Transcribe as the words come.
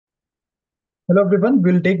Hello everyone,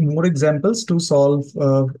 we'll take more examples to solve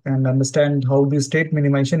and understand how the state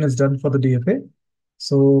minimization is done for the DFA.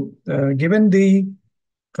 Given the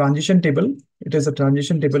transition table, it is a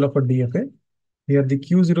transition table of a DFA. Here the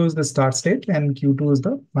Q0 is the start state and Q2 is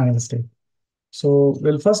the final state. So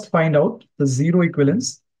we'll first find out the zero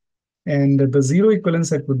equivalence, and the zero equivalence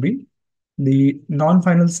set would be the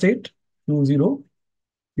non-final state Q0,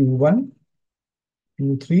 Q1,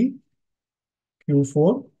 Q3,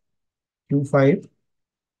 Q4, Q5,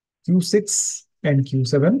 Q6 and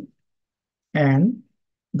Q7, and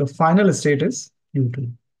the final state is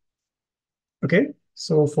Q2. Okay,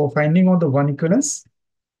 so for finding out the one equivalence,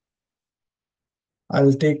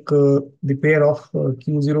 I'll take the pair of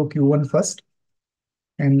Q0, Q1 first,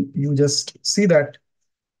 and you just see that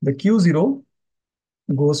the Q0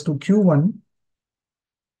 goes to Q1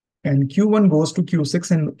 and Q1 goes to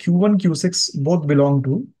Q6, and Q1, Q6 both belong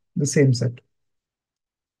to the same set.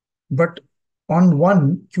 But on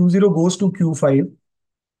one, Q0 goes to Q5,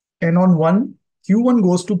 and on one, Q1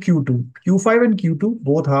 goes to Q2. Q5 and Q2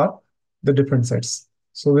 both are the different sets.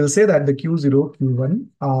 So we'll say that the Q0, Q1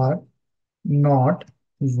 are not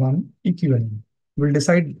one equivalent. We'll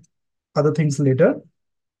decide other things later,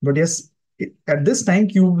 but yes, at this time,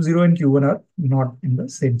 Q0 and Q1 are not in the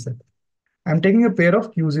same set. I'm taking a pair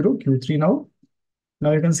of Q0, Q3 now.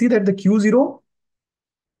 Now you can see that the Q0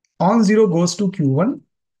 on 0 goes to Q1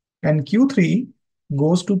 and Q3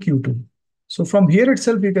 goes to Q2. So from here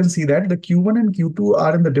itself, you can see that the Q1 and Q2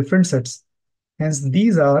 are in the different sets. Hence,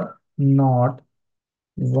 these are not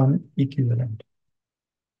one equivalent.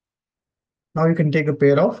 Now you can take a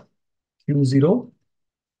pair of Q0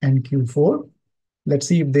 and Q4. Let's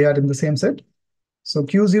see if they are in the same set. So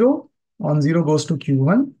Q0 on 0 goes to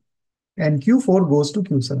Q1 and Q4 goes to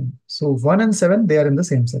Q7. So 1 and 7, they are in the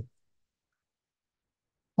same set.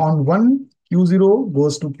 On 1, Q0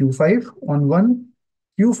 goes to Q5. On 1,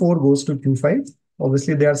 Q4 goes to Q5.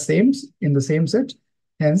 Obviously, they are same in the same set.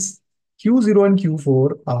 Hence, Q0 and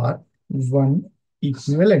Q4 are one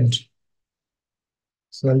equivalent.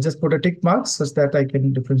 So I'll just put a tick mark such that I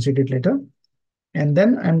can differentiate it later. And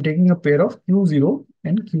then I'm taking a pair of Q0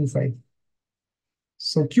 and Q5.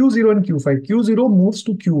 So Q0 and Q5. Q0 moves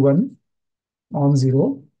to Q1 on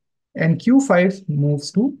 0 and Q5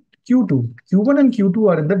 moves to Q2. Q1 and Q2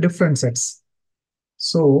 are in the different sets.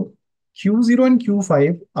 So Q0 and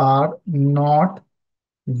Q5 are not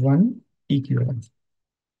one equivalent.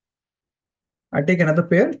 I take another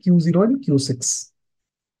pair, Q0 and Q6.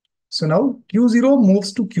 So now Q0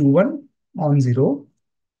 moves to Q1 on 0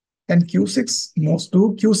 and Q6 moves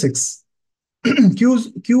to Q6.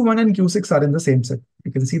 Q1 and Q6 are in the same set.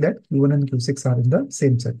 You can see that Q1 and Q6 are in the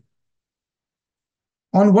same set.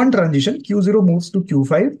 On one transition, Q0 moves to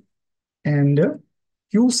Q5 and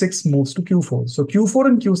Q6 moves to Q4. So Q4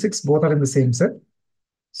 and Q6 both are in the same set.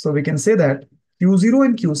 So we can say that Q0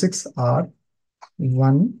 and Q6 are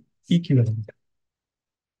one equivalent.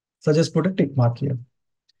 So just put a tick mark here.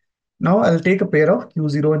 Now I'll take a pair of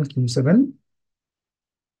Q0 and Q7.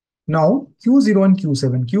 Now Q0 and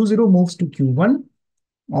Q7. Q0 moves to Q1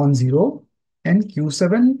 on 0 and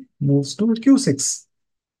Q7 moves to Q6.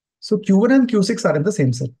 So Q1 and Q6 are in the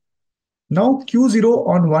same set. Now Q0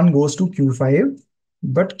 on 1 goes to Q5,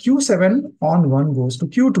 but Q7 on 1 goes to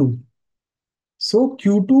Q2. So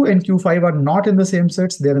Q2 and Q5 are not in the same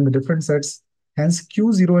sets, they're in the different sets. Hence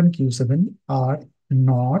Q0 and Q7 are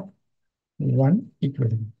not one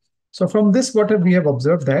equivalent. So from this, what we have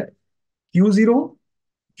observed that Q0,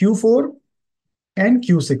 Q4, and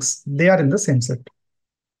Q6, they are in the same set.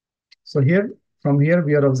 So here, from here,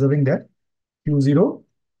 we are observing that Q0,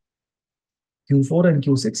 Q4, and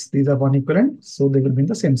Q6, these are one equivalent, so they will be in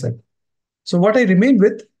the same set. So what I remain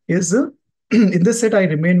with is, in this set, I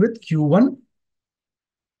remain with Q1.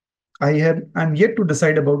 I'm yet to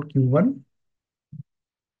decide about Q1,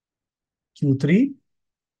 Q3,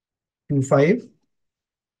 Q5,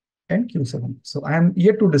 and Q7. So I am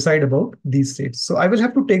yet to decide about these states. So I will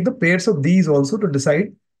have to take the pairs of these also to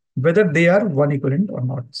decide whether they are one equivalent or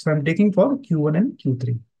not. So I'm taking for Q1 and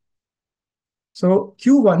Q3. So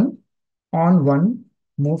Q1 on 1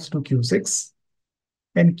 moves to Q6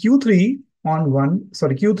 and Q3 on 1,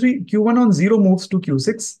 sorry, Q1 on 0 moves to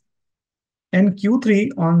Q6 and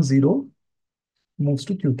Q3 on 0 moves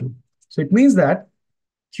to Q2. So it means that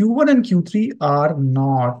Q1 and Q3 are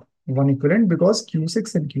not one equivalent because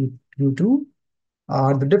Q6 and Q2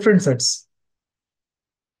 are the different sets.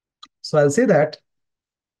 So I'll say that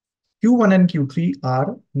Q1 and Q3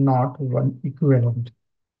 are not one equivalent.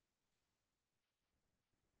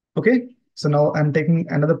 Okay, so now I'm taking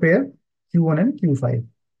another pair, Q1 and Q5.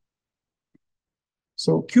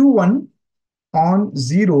 So Q1 on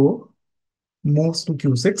 0 moves to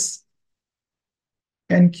Q6,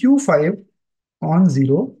 and Q5 on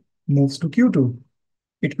 0 moves to Q2.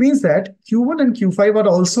 It means that Q1 and Q5 are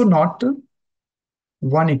also not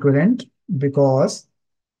one equivalent because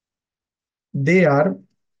they are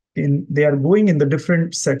they are going in the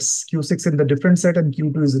different sets. Q6 in the different set and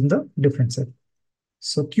Q2 is in the different set.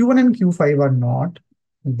 So Q1 and Q5 are not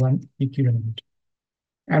one equivalent.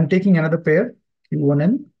 I'm taking another pair, Q1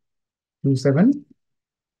 and Q7.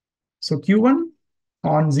 So Q1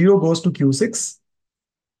 on 0 goes to Q6,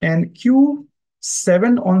 and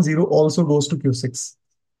Q7 on 0 also goes to Q6.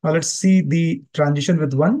 Now let's see the transition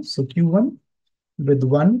with 1. So Q1 with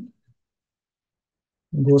 1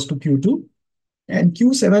 goes to Q2, and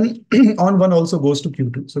Q7 on 1 also goes to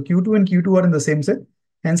Q2. So Q2 and Q2 are in the same set.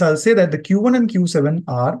 Hence, I'll say that the Q1 and Q7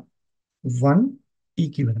 are one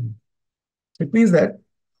equivalent. It means that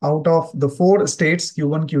out of the 4 states,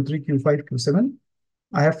 Q1, Q3, Q5, Q7,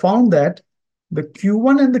 I have found that the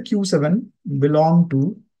Q1 and the Q7 belong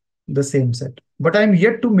to the same set. But I'm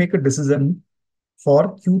yet to make a decision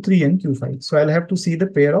for Q3 and Q5. So I'll have to see the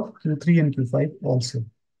pair of Q3 and Q5 also.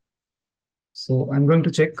 So I'm going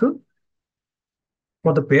to check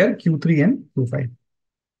for the pair Q3 and Q5.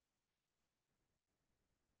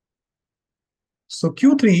 So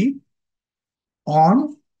Q3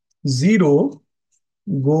 on 0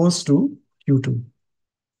 goes to Q2,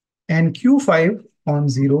 and Q5 on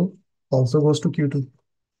 0 also goes to Q2.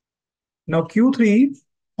 Now Q3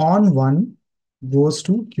 on 1 goes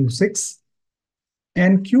to Q6,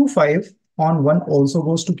 and Q5 on 1 also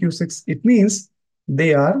goes to Q6. It means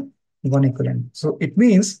they are one equivalent. So it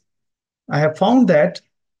means I have found that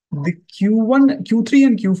the Q1, Q3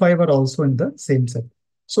 and Q5 are also in the same set.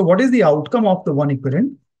 So what is the outcome of the one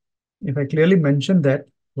equivalent? If I clearly mention that,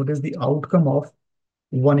 what is the outcome of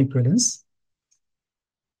one equivalence?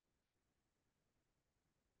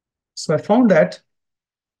 So I found that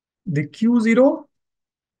the Q0,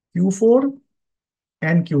 Q4,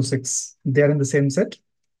 and Q6, they are in the same set.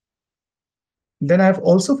 Then I've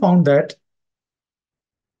also found that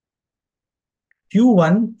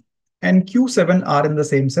Q1 and Q7 are in the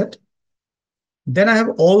same set. Then I have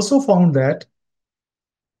also found that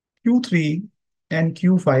Q3 and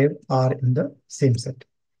Q5 are in the same set.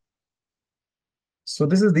 So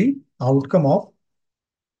this is the outcome of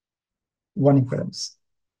one equivalence.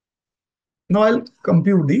 Now I'll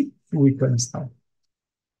compute the two equivalence now.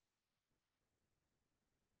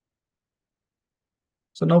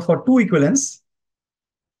 So now for two equivalence,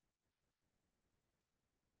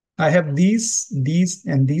 I have these,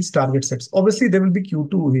 and these target sets. Obviously, there will be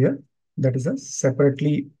Q2 here. That is a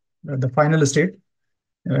separately the final state.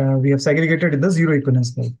 We have segregated in the zero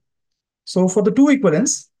equivalence mode. So for the two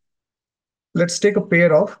equivalence, let's take a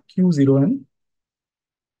pair of Q0 and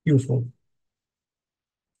Q4.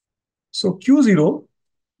 So Q0,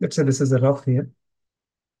 let's say this is a rough here.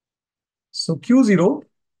 So Q0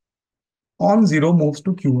 on 0 moves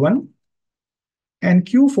to Q1, and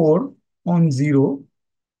Q4 on 0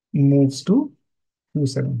 moves to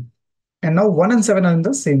Q7. And now 1 and 7 are in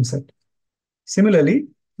the same set. Similarly,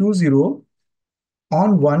 Q0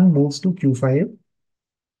 on 1 moves to Q5,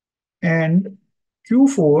 and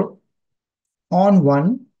Q4 on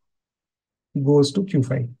 1 goes to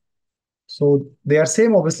Q5. So they are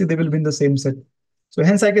same, obviously they will be in the same set. So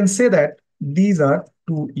hence I can say that these are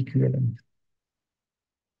two equivalent.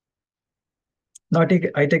 Now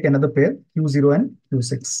I take another pair, Q0 and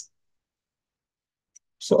Q6.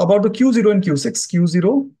 So about the Q0 and Q6,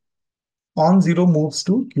 Q0 on 0 moves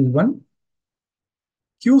to Q1,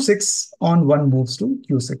 Q6 on 1 moves to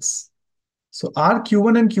Q6. So are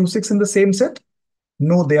Q1 and Q6 in the same set?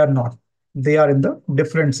 No, they are not. They are in the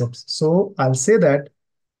different sets. So I'll say that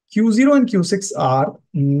Q0 and Q6 are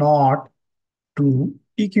not two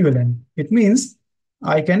equivalent. It means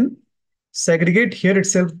I can segregate here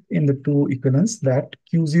itself in the two equivalents that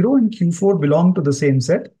Q0 and Q4 belong to the same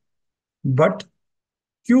set, but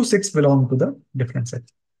Q6 belong to the different set.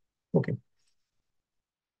 Okay.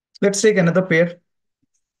 Let's take another pair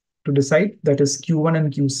to decide, that is Q1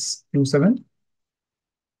 and Q7.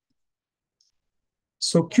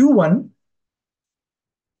 So Q1,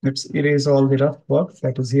 let's erase all the rough work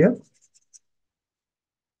that is here.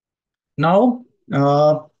 Now,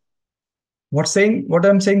 what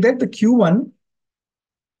I'm saying that the Q1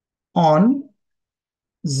 on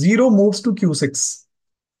 0 moves to Q6,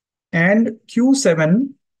 and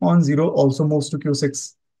Q7 on 0 also moves to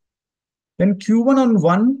Q6. Then Q1 on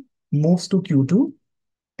 1 moves to Q2,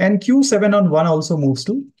 and Q7 on 1 also moves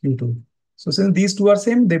to Q2. So since these two are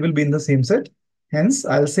same, they will be in the same set. Hence,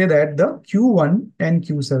 I'll say that the Q1 and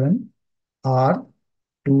Q7 are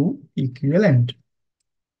two equivalent.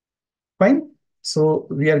 Fine. So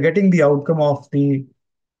we are getting the outcome of the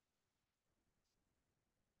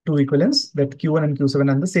two equivalents, that Q1 and Q7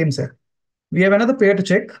 are in the same set. We have another pair to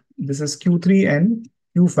check. This is Q3 and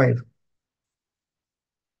Q5.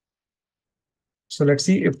 So let's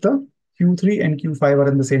see if the Q3 and Q5 are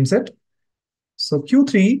in the same set. So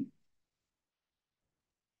Q3,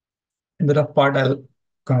 in the rough part, I'll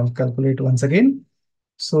calculate once again.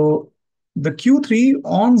 So the Q3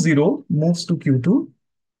 on 0 moves to Q2,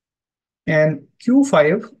 and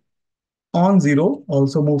Q5 on 0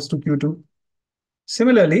 also moves to Q2.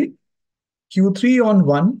 Similarly, Q3 on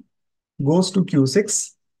 1 goes to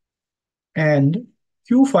Q6, and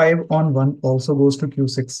Q5 on 1 also goes to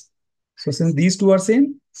Q6. So since these two are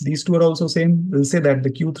same, these two are also same, we'll say that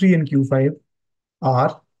the Q3 and Q5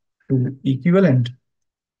 are two equivalent.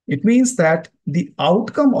 It means that the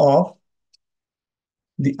outcome of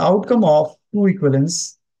two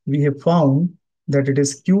equivalence, we have found that it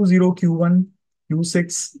is Q0, Q1,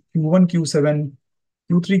 Q6, Q1, Q7,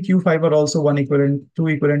 Q3, Q5 are also one equivalent, two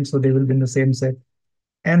equivalent, so they will be in the same set,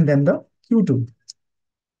 and then the Q2.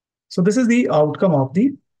 So this is the outcome of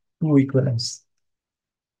the two equivalence.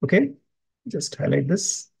 Okay, just highlight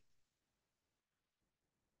this.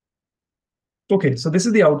 Okay, so this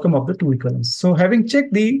is the outcome of the two equivalence. So having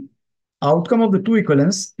checked the outcome of the two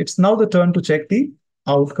equivalence, it's now the turn to check the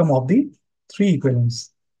outcome of the three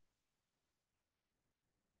equivalence.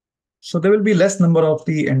 So there will be less number of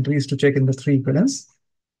the entries to check in the three equivalence.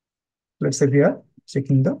 Let's say we are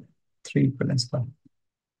checking the three equivalence part.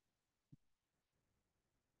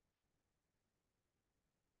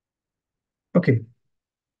 Okay,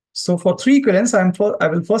 so for three equivalence, I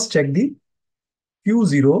will first check the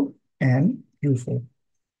Q0 and Q4.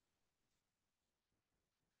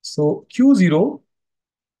 So Q0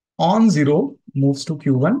 on 0 moves to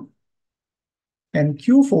Q1, and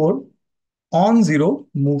Q4 on 0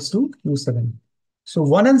 moves to Q7. So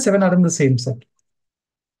 1 and 7 are in the same set.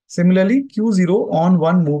 Similarly, Q0 on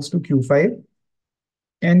 1 moves to Q5,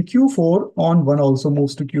 and Q4 on 1 also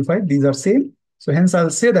moves to Q5. These are same. So hence I'll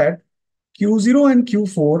say that Q0 and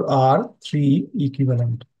Q4 are 3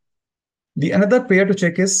 equivalent. The another pair to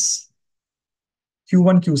check is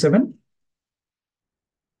Q1, Q7.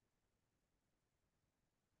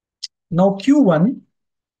 Now Q1,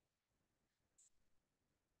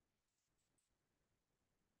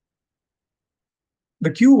 the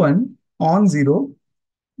Q1 on 0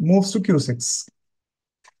 moves to Q6,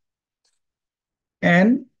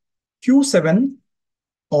 and Q7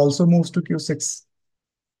 also moves to Q6.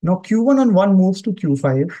 Now Q1 on 1 moves to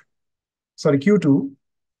Q5, sorry, Q2,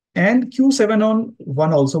 and Q7 on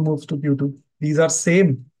 1 also moves to Q2. These are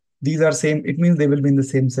same. These are same. It means they will be in the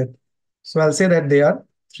same set. So I'll say that they are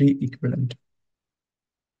 3 equivalent.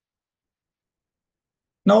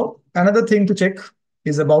 Now, another thing to check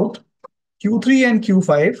is about Q3 and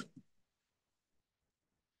Q5,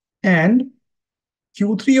 and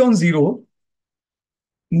Q3 on 0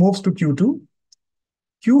 moves to Q2.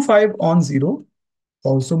 Q5 on 0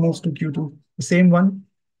 also moves to Q2, the same one.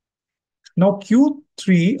 Now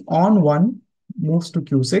Q3 on 1 moves to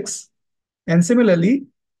Q6, and similarly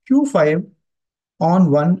Q5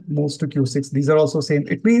 on 1 moves to Q6. These are also same.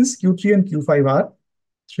 It means Q3 and Q5 are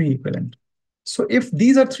 3 equivalent. So if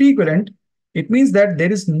these are 3 equivalent, it means that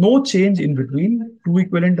there is no change in between 2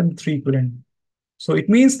 equivalent and 3 equivalent. So it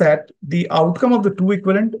means that the outcome of the 2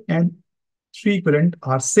 equivalent and 3 equivalent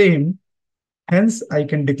are same. Hence, I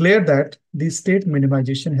can declare that the state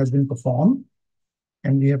minimization has been performed,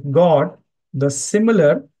 and we have got the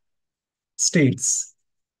similar states.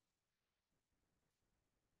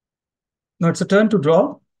 Now it's a turn to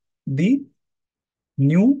draw the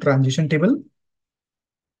new transition table.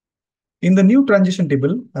 In the new transition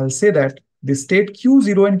table, I'll say that the state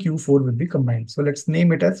Q0 and Q4 will be combined. So let's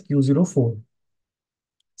name it as Q04.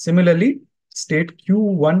 Similarly, state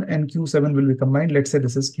Q1 and Q7 will be combined. Let's say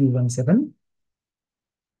this is Q17.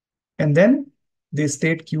 And then the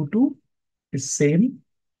state Q2 is same.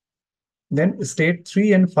 Then state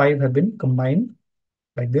 3 and 5 have been combined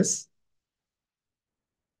like this.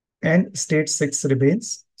 And state 6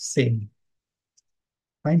 remains same.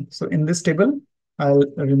 Fine. So in this table, I'll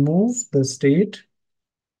remove the state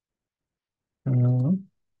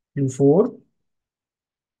Q4.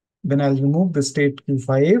 Then I'll remove the state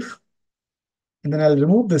Q5. And then I'll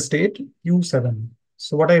remove the state Q7.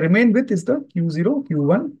 So what I remain with is the Q0,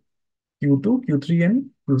 Q1, Q2, Q3, and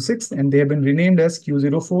Q6. And they have been renamed as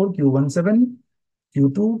Q04, Q17,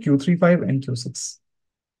 Q2, Q35, and Q6.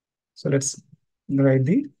 So let's write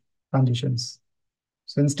the transitions.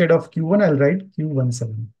 So instead of Q1, I'll write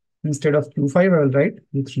Q17. Instead of Q5, I will write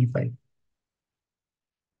Q35.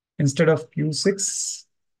 Instead of Q6,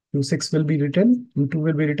 Q6 will be written, Q2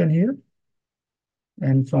 will be written here.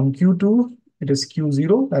 And from Q2, it is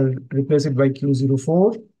Q0. I'll replace it by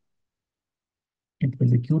Q04. It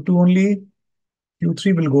will be Q2 only.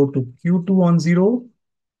 Q3 will go to Q2 on 0.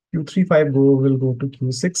 Q35 will go to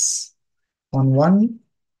Q6 on 1.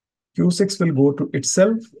 Q6 will go to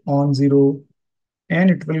itself on 0.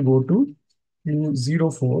 And it will go to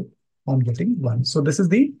Q04 on getting 1. So this is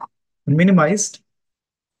the minimized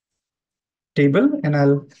table, and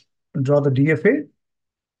I'll draw the DFA.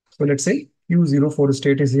 So let's say Q04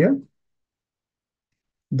 state is here.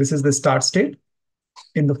 This is the start state.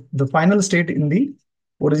 In the final state in the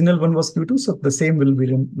original one was Q2, so the same will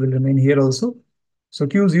remain here also. So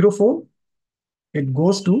Q04, it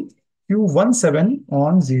goes to Q17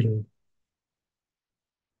 on 0.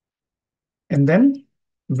 And then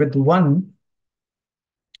with 1,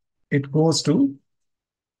 it goes to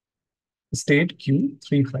state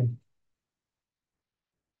Q35.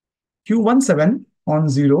 Q17 on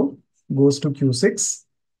 0 goes to Q6,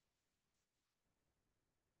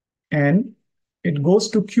 and it goes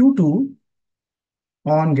to Q2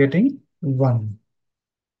 on getting 1.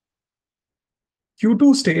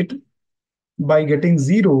 Q2 state, by getting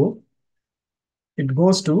 0, it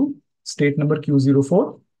goes to state number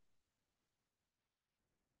Q04,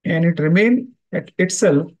 and it remains at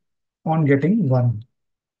itself on getting 1.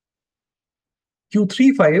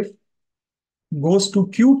 Q35 goes to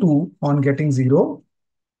Q2 on getting 0,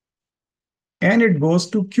 and it goes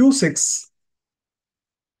to Q6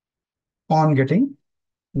 on getting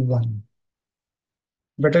 1.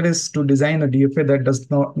 Better is to design a DFA that does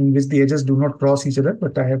not, in which the edges do not cross each other,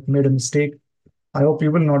 but I have made a mistake. I hope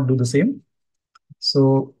you will not do the same.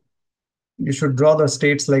 So you should draw the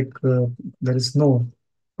states like there is no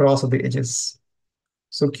cross of the edges.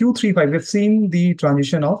 So Q35, we've seen the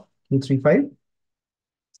transition of Q35.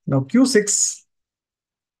 Now Q6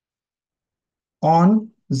 on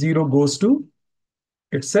 0 goes to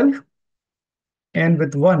itself, and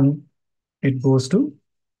with 1, it goes to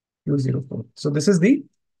Q04. So this is the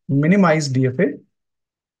minimized DFA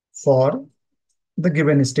for the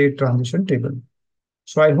given state transition table.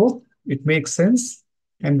 So I hope it makes sense,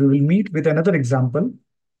 and we will meet with another example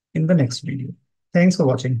in the next video. Thanks for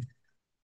watching.